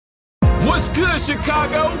What's good,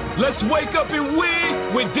 Chicago? Let's wake up and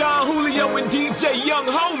win with Don Julio and DJ Young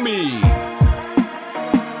Homie.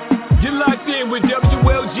 You're locked in with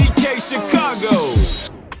WLGK Chicago.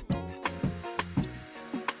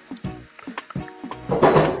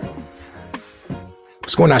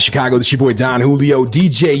 What's going on, Chicago? This is your boy Don Julio,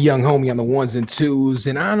 DJ Young Homie on the ones and twos,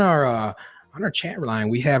 and on our chat line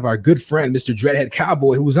we have our good friend Mr. DreadHeaded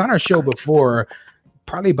Cowboy, who was on our show before,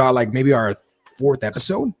 probably about like maybe our fourth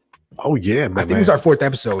episode. Oh yeah, man. I think it was our fourth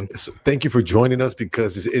episode. So thank you for joining us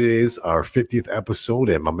because it is our 50th episode,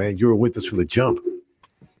 and my man, you were with us from the jump.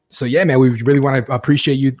 So yeah, man, we really want to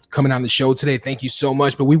appreciate you coming on the show today. Thank you so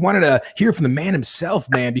much. But we wanted to hear from the man himself,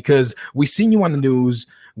 man, because we seen you on the news,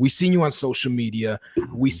 we seen you on social media,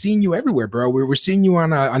 we seen you everywhere, bro. We're seeing you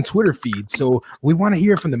on Twitter feed. So we want to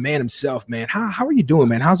hear from the man himself, man. How are you doing,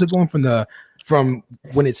 man? How's it going from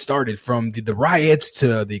when it started, from the riots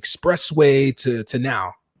to the expressway to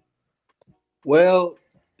now? Well,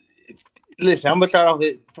 listen, I'm gonna start off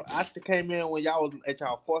with I came in when y'all was at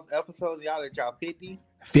y'all fourth episode, y'all at y'all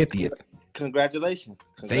 50th. Congratulations.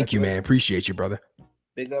 Thank you, man. Appreciate you, brother.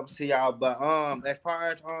 Big ups to y'all. But as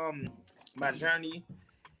far as my journey,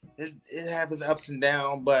 it has its ups and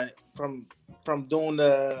downs, but from doing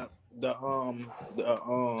the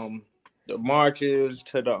marches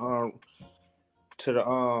to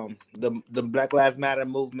the Black Lives Matter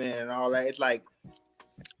movement and all that, it's like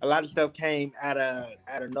a lot of stuff came out of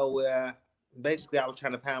nowhere. Basically, I was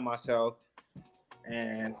trying to find myself,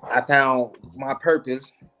 and I found my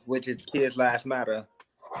purpose, which is Kids Lives Matter.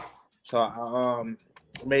 So I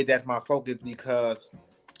made that my focus because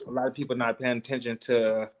a lot of people not paying attention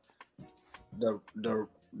to the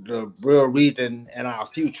real reason in our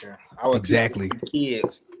future. Our exactly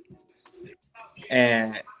kids,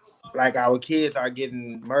 and like our kids are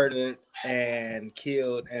getting murdered and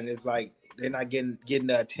killed, and it's like they're not getting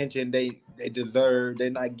the attention they deserve. They're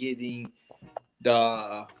not getting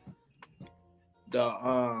the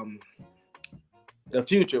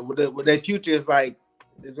future. Their future is like,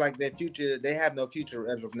 it's like their future. They have no future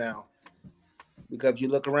as of now, because you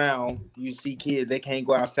look around, you see kids. They can't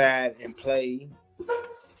go outside and play.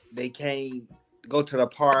 They can't go to the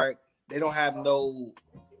park. They don't have no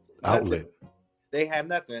outlet. They have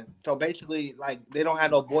nothing. So basically, like, they don't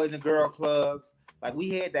have no boys and girl clubs. Like,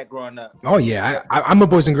 we had that growing up. Oh yeah, I'm a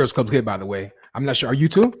Boys and Girls Club kid, by the way. I'm not sure. Are you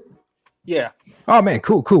too? Yeah. Oh man,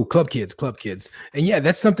 cool. Club kids. And yeah,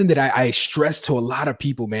 that's something that I stress to a lot of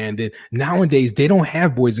people, man, that nowadays they don't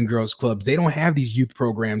have Boys and Girls Clubs. They don't have these youth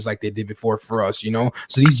programs like they did before for us, you know?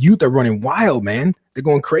 So these youth are running wild, man. They're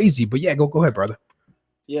going crazy. But yeah, go ahead, brother.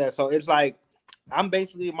 Yeah, so it's like, I'm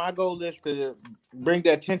basically, my goal is to bring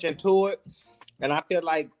the attention to it. And I feel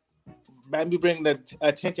like maybe bring the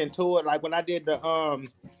attention to it. Like when I did the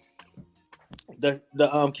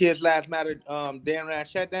Kids Lives Matter Dan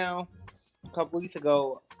shutdown a couple weeks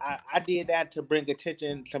ago, I did that to bring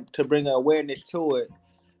attention, to bring awareness to it,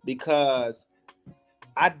 because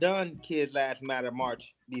I done Kids Lives Matter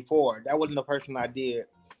March before. That wasn't the first one I did.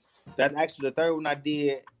 That's actually the third one I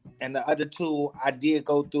did, and the other two I did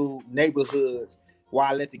go through neighborhoods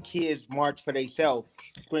while I let the kids march for themselves,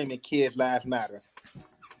 screaming Kids Lives Matter,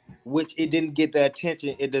 which it didn't get the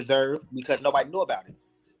attention it deserved because nobody knew about it.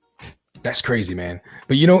 That's crazy, man.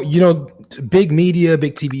 But you know, big media,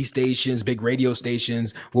 big TV stations, big radio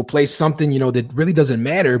stations will play something, you know, that really doesn't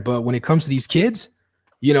matter. But when it comes to these kids,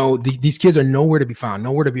 you know, these kids are nowhere to be found,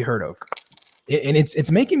 nowhere to be heard of. And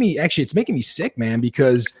it's making me sick, man,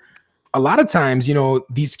 because a lot of times, you know,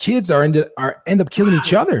 these kids end up killing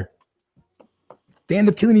each other. They end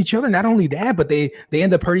up killing each other. Not only that, but they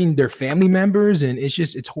end up hurting their family members, and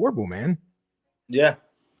it's horrible, man. Yeah.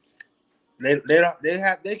 They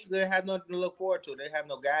have nothing to look forward to. They have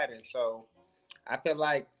no guidance. So I feel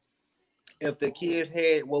like if the kids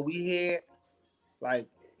had what we had, like,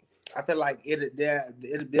 I feel like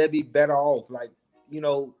they'd be better off. Like, you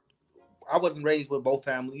know, I wasn't raised with both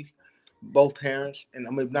families, both parents, and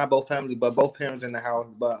I mean not both families, but both parents in the house.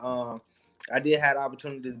 But I did have the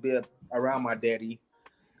opportunity to be around my daddy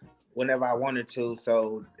whenever I wanted to.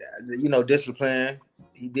 So, you know, discipline.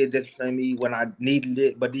 He did discipline me when I needed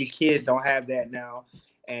it. But these kids don't have that now.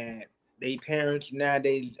 And they parents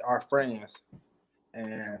nowadays are friends.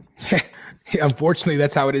 And unfortunately,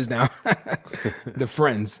 that's how it is now. The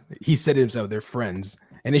friends. He said it himself, they're friends.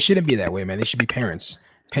 And it shouldn't be that way, man. They should be parents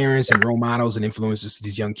and role models and influences to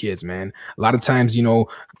these young kids, man. A lot of times, you know,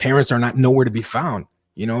 parents are not nowhere to be found.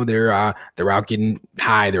 You know, they're out getting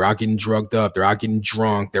high, they're out getting drugged up, they're out getting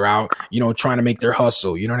drunk, they're out, you know, trying to make their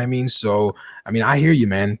hustle. You know what I mean? So, I mean, I hear you,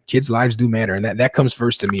 man. Kids' lives do matter, and that comes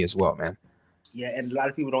first to me as well, man. Yeah, and a lot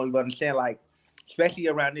of people don't even understand. Like, especially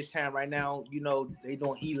around this time right now, you know, they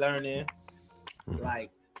doing e-learning.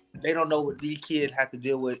 Like, they don't know what these kids have to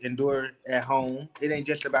deal with, endure at home. It ain't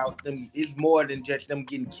just about them. It's more than just them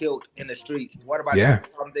getting killed in the streets. What about the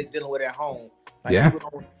problem they dealing with at home? Like,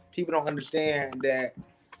 people don't understand that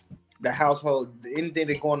the household, anything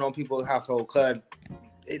that's going on in people's household, cause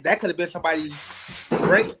that could have been somebody's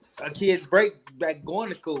a kid's break back going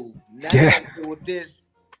to school. Now they have to deal with this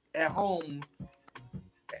at home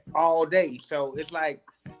all day. So it's like,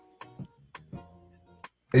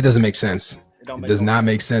 it doesn't make sense. It does not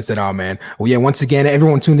make sense at all, man. Well, yeah, once again,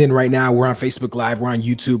 everyone tuned in right now. We're on Facebook Live. We're on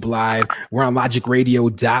YouTube Live. We're on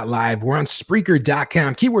logicradio.live. We're on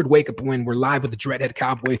Spreaker.com. Keyword Wake Up When. We're live with the DreadHeaded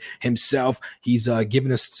Cowboy himself. He's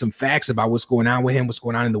giving us some facts about what's going on with him, what's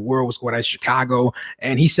going on in the world, what's going on in Chicago.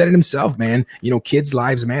 And he said it himself, man. You know, kids'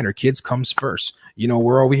 lives matter. Kids comes first. You know,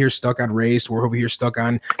 we're over here stuck on race. We're over here stuck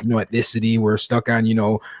on, you know, ethnicity. We're stuck on, you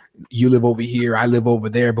know, you live over here, I live over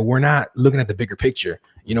there, but we're not looking at the bigger picture.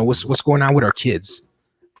 You know, what's going on with our kids,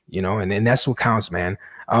 you know, and that's what counts, man.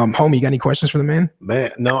 Homie, you got any questions for the man?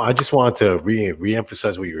 Man, no, I just wanted to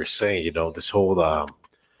re-emphasize what you were saying. You know, this whole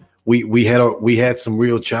we had some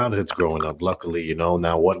real childhoods growing up, luckily. You know,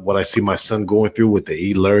 now what I see my son going through with the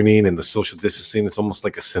e-learning and the social distancing, it's almost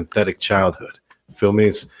like a synthetic childhood. Feel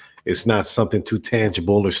me? It's not something too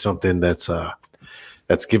tangible or something that's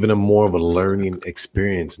giving him more of a learning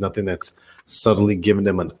experience, nothing that's subtly giving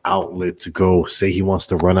him an outlet to go say he wants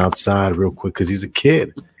to run outside real quick because he's a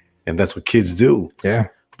kid, and that's what kids do. Yeah,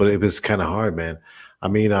 but it was kind of hard, man. I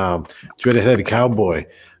mean, DreadHeaded Cowboy,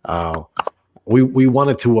 we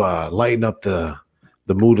wanted to lighten up the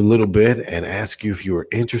mood a little bit and ask you if you were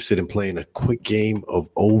interested in playing a quick game of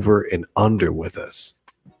over and under with us.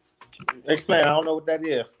 Explain. I don't know what that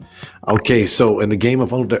is. Okay, so in the game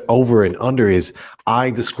of over and under is I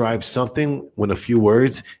describe something with a few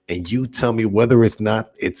words, and you tell me whether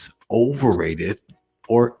it's overrated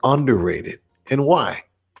or underrated and why.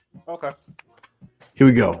 Okay. Here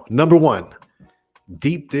we go. Number 1,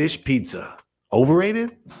 deep dish pizza.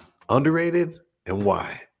 Overrated, underrated, and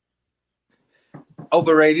why?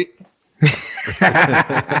 Overrated.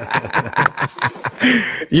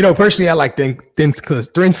 You know, personally, I like thin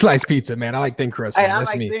slice pizza, man. I like thin crust. Hey, man.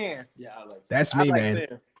 That's like me. thin. Yeah, I like That's me,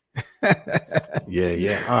 man.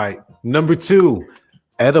 Yeah. All right. Number 2,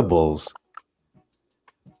 edibles.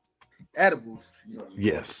 Edibles.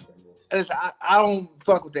 Yes. Listen, I don't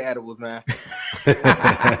fuck with the edibles, man.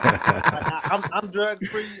 I'm drug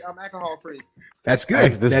free. I'm alcohol free. That's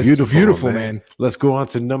good. That's beautiful, man. Let's go on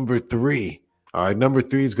to number 3. All right, number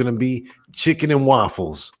 3 is going to be chicken and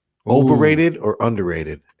waffles. Ooh. Overrated or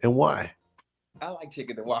underrated, and why? I like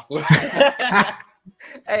chicken and waffles.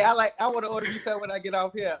 Hey, I want to order you something when I get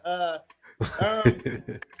off here. I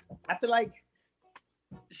feel like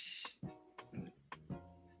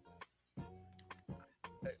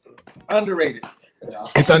underrated.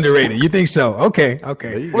 It's underrated. You think so? Okay.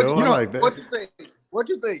 There you go. I like that. What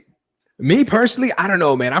you think? Me personally, I don't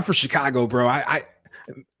know, man. I'm from Chicago, bro.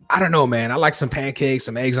 I don't know, man. I like some pancakes,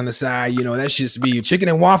 some eggs on the side. You know, that's just me. Chicken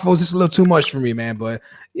and waffles, it's a little too much for me, man. But,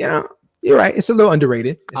 you know, you're right. It's a little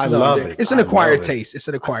underrated. I love it. It's an acquired taste. It's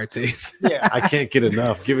an acquired taste. Yeah. I can't get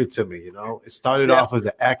enough. Give it to me, you know. It started off as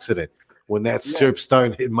an accident. When that syrup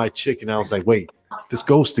started hitting my chicken, I was like, wait, this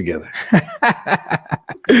goes together.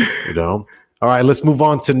 You know? All right, let's move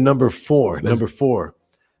on to number 4. Number 4.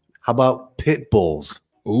 How about pit bulls?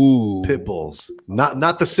 Ooh. Pit bulls.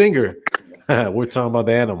 Not the singer. We're talking about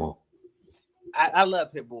the animal. I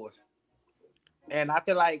love pit bulls, and I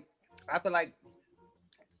feel like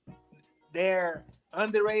they're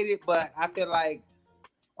underrated, but I feel like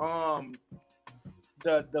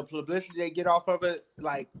the publicity they get off of it,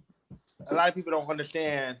 like a lot of people don't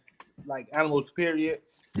understand like animals. Period.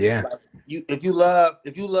 Yeah. Like, if you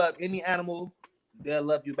love any animal, they'll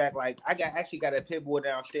love you back. Like I actually got a pit bull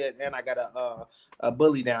downstairs, and I got a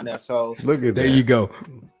bully down there. So look at there that. You go.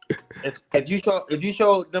 If you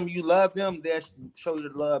show them you love them, they'll show you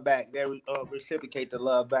the love back. They'll reciprocate the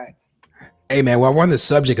love back. Hey man, while we're on the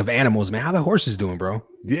subject of animals, man, how the horse is doing, bro?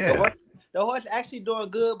 Yeah, the horse actually doing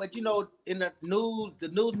good, but you know, in the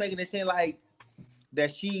news making it seem like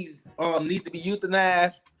that she needs to be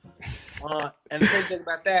euthanized. And the crazy thing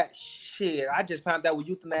about that, shit, I just found out what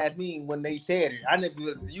euthanize mean when they said it. I never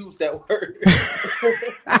used that word.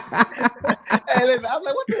 And I'm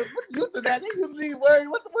like, what's euthanize? They use these words.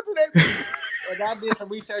 What do they mean? And I did some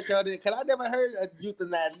research on it because I never heard of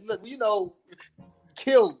euthanize. Look, you know,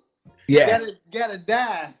 killed. Yeah. Gotta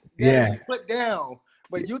die. Gotta be put down.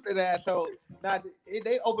 But euthanize, so now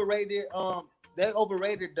they overrated. They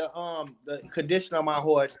overrated the condition of my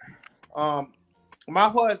horse. My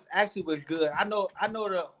horse actually was good. I know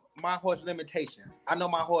my horse limitation. I know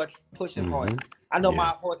my horse pushing point. I know my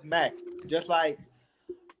horse max. Just like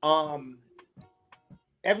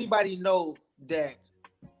everybody know that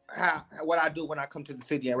what I do when I come to the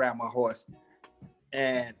city and ride my horse.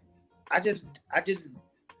 And I just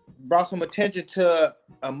brought some attention to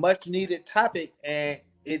a much needed topic, and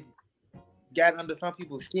it got under some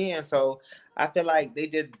people's skin. So I feel like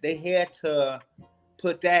they had to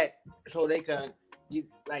put that so they can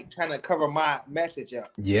trying to cover my message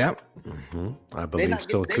up. Yep. I believe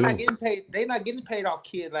so too. They're not getting paid off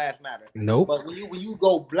Kid Lives Matter. Nope. But when you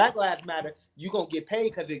go Black Lives Matter, you gonna get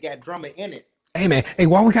paid because it got drama in it. Hey man,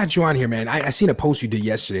 while we got you on here, man, I seen a post you did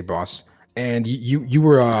yesterday, boss, and you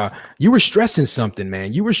were stressing something,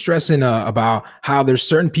 man. You were stressing about how there's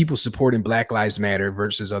certain people supporting Black Lives Matter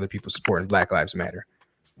versus other people supporting Black Lives Matter.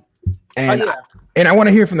 And I want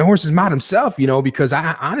to hear from the horse's mouth himself, because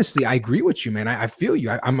I honestly agree with you, man. I feel you.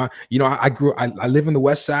 I live in the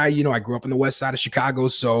West Side, I grew up in the West Side of Chicago,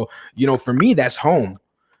 so for me that's home.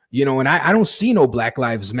 And I don't see no Black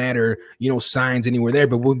Lives Matter, signs anywhere there.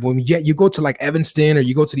 But when you go to like Evanston or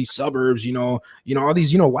you go to these suburbs, all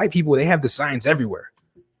these, white people, they have the signs everywhere.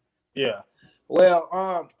 Yeah.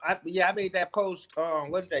 Well, I made that post.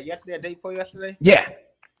 What is that? Yesterday, day before yesterday? Yeah.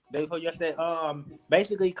 Day before yesterday.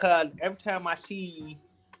 Basically, cause every time I see,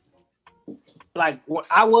 like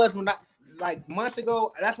months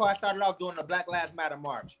ago, that's why I started off doing the Black Lives Matter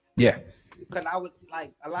march. Yeah. Because I would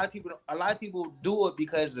like a lot of people do it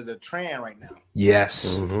because of the trend right now.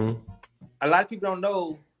 Yes. A lot of people don't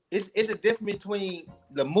know it's a difference between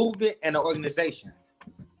the movement and the organization.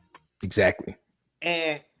 Exactly.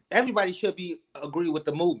 And everybody should agree with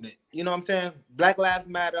the movement. You know what I'm saying? Black Lives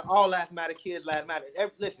Matter, all lives matter, kids lives matter.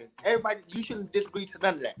 Listen, everybody, you shouldn't disagree to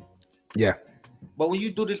none of that. Yeah. But when you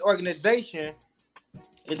do this organization,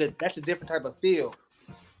 that's a different type of feel.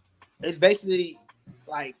 It's basically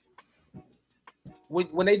like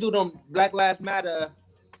when they do them Black Lives Matter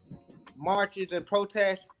marches and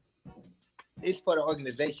protests, it's for the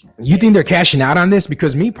organization. You think they're cashing out on this?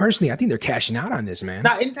 Because me personally, I think they're cashing out on this, man.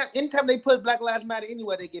 Now, anytime they put Black Lives Matter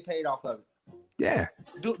anywhere, they get paid off of it. Yeah.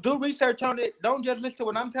 Do research on it. Don't just listen to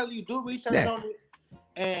what I'm telling you. Do research on it,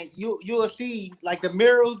 and you'll see like the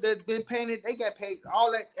murals that's been painted. They get paid.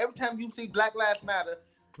 All that. Every time you see Black Lives Matter,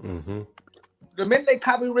 the minute they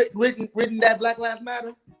written that Black Lives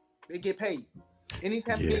Matter, they get paid.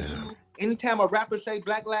 Anytime a rapper say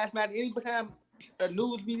Black Lives Matter, anytime a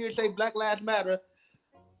news media say Black Lives Matter,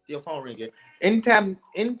 your phone ringing. Anytime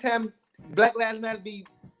Black Lives Matter be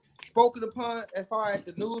spoken upon as far as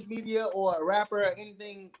the news media or a rapper or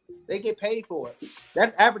anything, they get paid for it.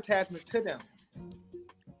 That's advertisement to them.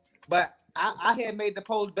 But I had made the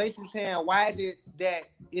post basically saying, why is it that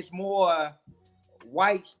it's more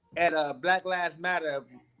whites at a Black Lives Matter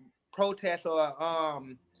protest or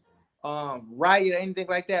riot or anything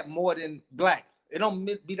like that more than black? It don't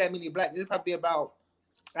be that many blacks. It'll probably be about,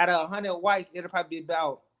 out of 100 whites, it'll probably be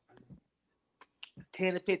about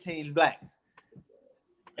 10 to 15 black.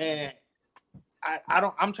 And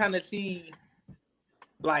I'm trying to see,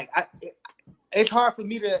 like, it's hard for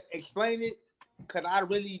me to explain it because I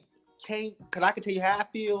really can't, because I can tell you how I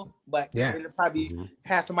feel, but it'll probably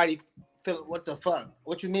have somebody feel, what the fuck?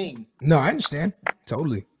 What you mean? No, I understand.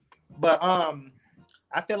 Totally. But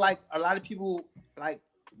I feel like a lot of people, like,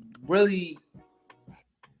 really,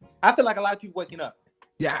 I feel like a lot of people waking up.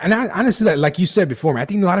 Yeah, and I honestly, like you said before, man, I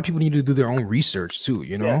think a lot of people need to do their own research too,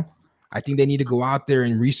 Yeah. I think they need to go out there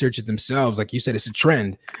and research it themselves. Like you said, it's a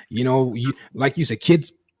trend. Like you said,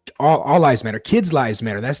 kids, all lives matter. Kids' lives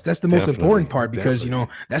matter. That's the most important part because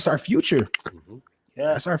that's our future. Yeah,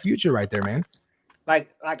 that's our future right there, man.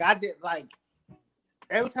 Like I did, like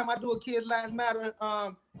every time I do a Kids Lives Matter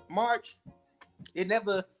march, it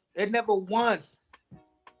never once.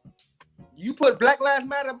 You put Black Lives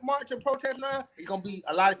Matter march and protest now, it's gonna be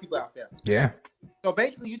a lot of people out there. Yeah. So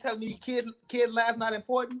basically, you telling me kids lives not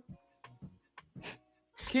important?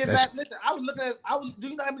 Kids lives. Listen, do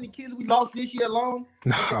you know how many kids we lost this year alone?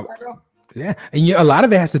 No. Yeah, and a lot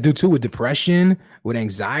of it has to do too with depression, with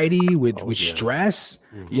anxiety, with stress.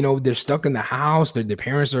 They're stuck in the house. Their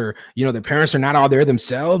parents are, their parents are not all there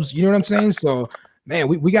themselves. You know what I'm saying? So, man,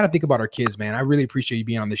 we got to think about our kids, man. I really appreciate you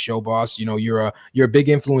being on the show, boss. You're a big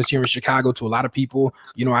influence here in Chicago to a lot of people.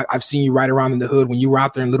 I've seen you right around in the hood when you were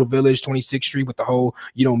out there in Little Village, 26th Street with the whole,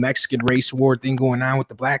 Mexican race war thing going on with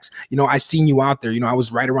the blacks. I seen you out there. I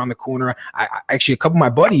was right around the corner. I actually, a couple of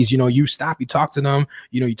my buddies, you stopped, you talked to them,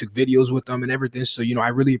 you took videos with them and everything. So, I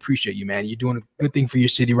really appreciate you, man. You're doing a good thing for your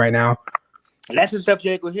city right now. And that's the stuff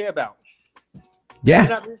you ain't gonna hear about.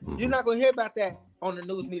 Yeah. You're not gonna hear about that on the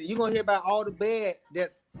news media. You're gonna hear about all the bad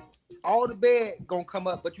gonna come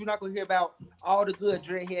up, but you're not gonna hear about all the good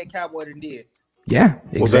Dreadhead Cowboy that did. Yeah,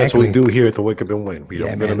 exactly. Well, that's what we do here at the Wake Up and Win. We're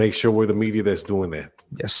gonna man. make sure we're the media that's doing that.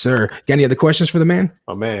 Yes, sir. Got any other questions for the man?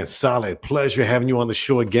 Oh man, solid. Pleasure having you on the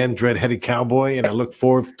show again, Dreadheaded Cowboy, and I look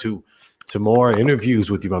forward to more interviews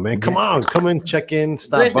with you, my man. Come on, come in, check in,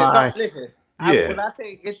 stop by. Listen, Yeah. When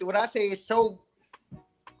I say it's so,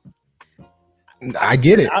 I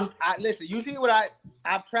get it. Listen. You see what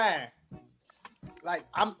I'm trying. Like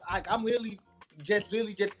I'm really just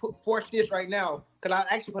force this right now because I'm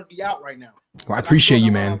actually going to be out right now. Well, I appreciate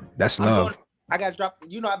you, man. That's love. I got dropped.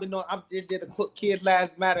 You know, I've been doing. I did a Kids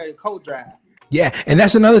Lives Matter coat drive. Yeah, and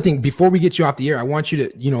that's another thing. Before we get you off the air, I want you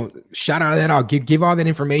to, shout out that out. Give all that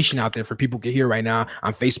information out there for people to hear right now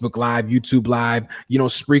on Facebook Live, YouTube Live.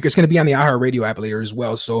 Spreaker. It's going to be on the iHeartRadio app later as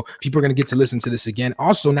well, so people are going to get to listen to this again.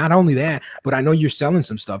 Also, not only that, but I know you're selling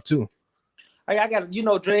some stuff too. I got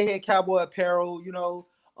Dreadhead Cowboy apparel.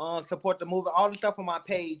 Support the movement. All the stuff on my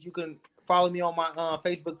page. You can follow me on my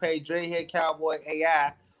Facebook page, Dreadhead Cowboy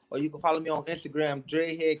AI, or you can follow me on Instagram,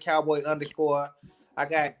 Dreadhead Cowboy _. I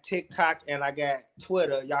got TikTok and I got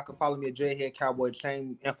Twitter. Y'all can follow me at Dreadhead Cowboy,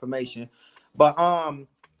 same information. But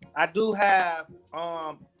I do have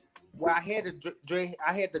where I had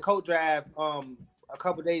the coat drive a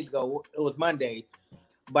couple days ago. It was Monday,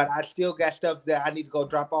 but I still got stuff that I need to go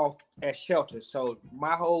drop off at shelters. So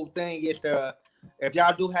my whole thing is if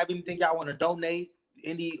y'all do have anything y'all want to donate,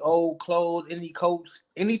 any old clothes, any coats,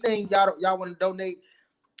 anything y'all want to donate,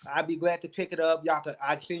 I'd be glad to pick it up.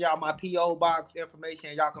 I send y'all my P.O. box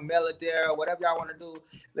information. Y'all can mail it there, whatever y'all want to do.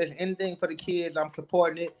 Listen, anything for the kids, I'm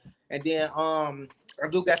supporting it. And then I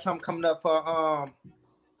do got something coming up for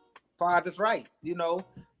Father's Right. I'm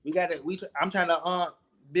trying to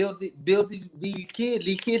build these kids.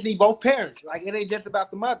 These kids need both parents. Like, it ain't just about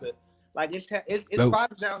the mother. Like, it's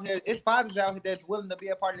fathers out here. It's fathers out here that's willing to be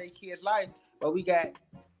a part of their kids' life, but we got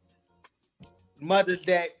mothers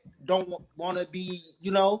that don't want to be,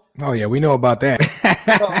 Oh yeah, we know about that.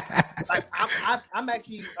 So, like, I'm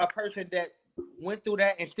actually a person that went through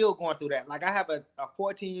that and still going through that. Like, I have a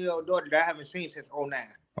 14-year-old daughter that I haven't seen since 2009.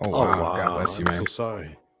 Oh wow. God bless you, man. I'm so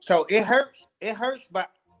sorry. So it hurts,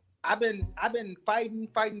 but I've been fighting,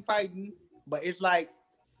 but it's like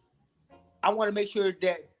I want to make sure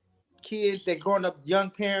that kids that growing up,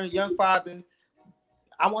 young parents, young fathers,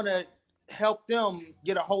 I want to help them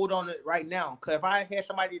get a hold on it right now. Because if I had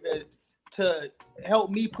somebody to help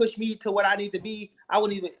me, push me to what I need to be,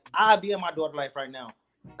 I'd be in my daughter's life right now.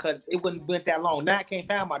 Because it wouldn't been that long. Now I can't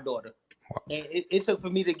find my daughter. And it took for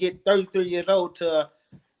me to get 33 years old to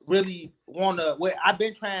really want to, I've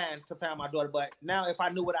been trying to find my daughter, but now if I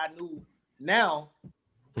knew what I knew now,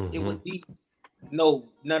 it would be none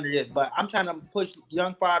of this. But I'm trying to push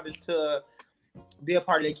young fathers to be a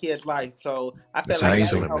part of their kids' life. So I feel that's like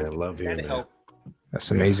amazing, man. Love you, man.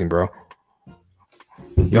 That's amazing, bro.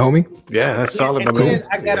 You homie? Yeah, that's solid. And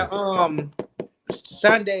I got a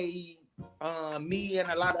Sunday. Me and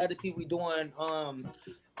a lot of other people doing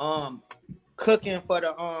cooking for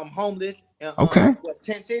the homeless. Okay.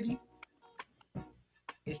 Tent City.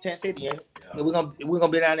 It's Tent City. Yeah. We're gonna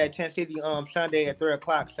be down there at Tent City Sunday at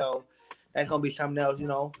 3:00. So that's gonna be something else.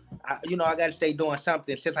 I gotta stay doing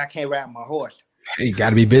something since I can't ride my horse. Hey, you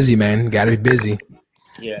gotta be busy, man. Gotta be busy.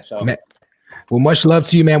 Yeah. So. Well, much love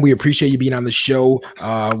to you, man. We appreciate you being on the show.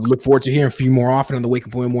 Look forward to hearing from you more often on the Wake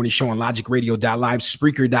Up Win Morning Show on logicradio.live,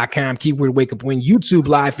 Spreaker.com, keyword Wake Up Win, YouTube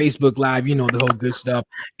Live, Facebook Live, the whole good stuff.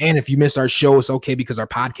 And if you missed our show, it's okay because our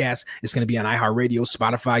podcast is going to be on iHeartRadio,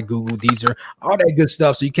 Spotify, Google, Deezer, all that good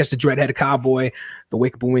stuff. So you catch the Dreadheaded Cowboy, the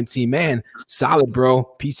Wake Up Win team, man. Solid, bro.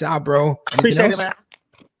 Peace out, bro. Appreciate it, man.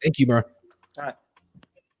 Thank you, bro. All right.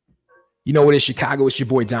 You know what is Chicago? It's your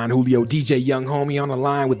boy Don Julio, DJ Young Homie on the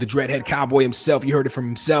line with the Dreadhead Cowboy himself. You heard it from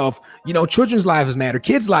himself. Children's lives matter.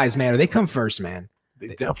 Kids' lives matter. They come first, man. They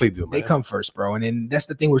definitely do, man. They come first, bro. And then that's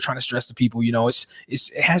the thing we're trying to stress to people. It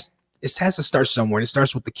has to start somewhere. And it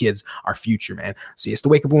starts with the kids, our future, man. So it's the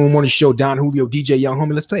Wake Up Morning Show. Don Julio, DJ Young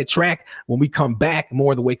Homie. Let's play a track. When we come back,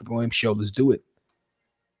 more of the Wake Up Show. Let's do it.